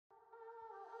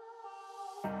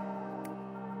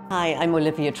Hi, I'm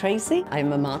Olivia Tracey.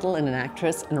 I'm a model and an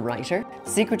actress and a writer.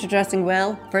 Secret to dressing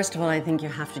well, first of all, I think you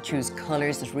have to choose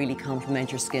colours that really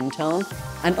complement your skin tone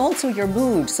and also your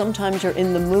mood. Sometimes you're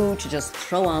in the mood to just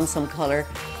throw on some colour.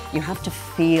 You have to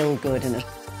feel good in it.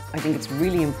 I think it's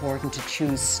really important to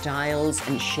choose styles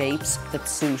and shapes that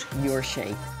suit your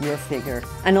shape, your figure,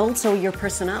 and also your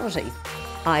personality.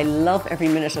 I love every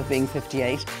minute of being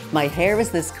 58. My hair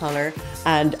is this colour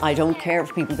and I don't care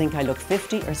if people think I look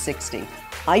 50 or 60.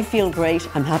 I feel great,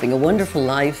 I'm having a wonderful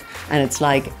life, and it's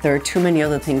like there are too many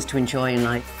other things to enjoy in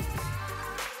life.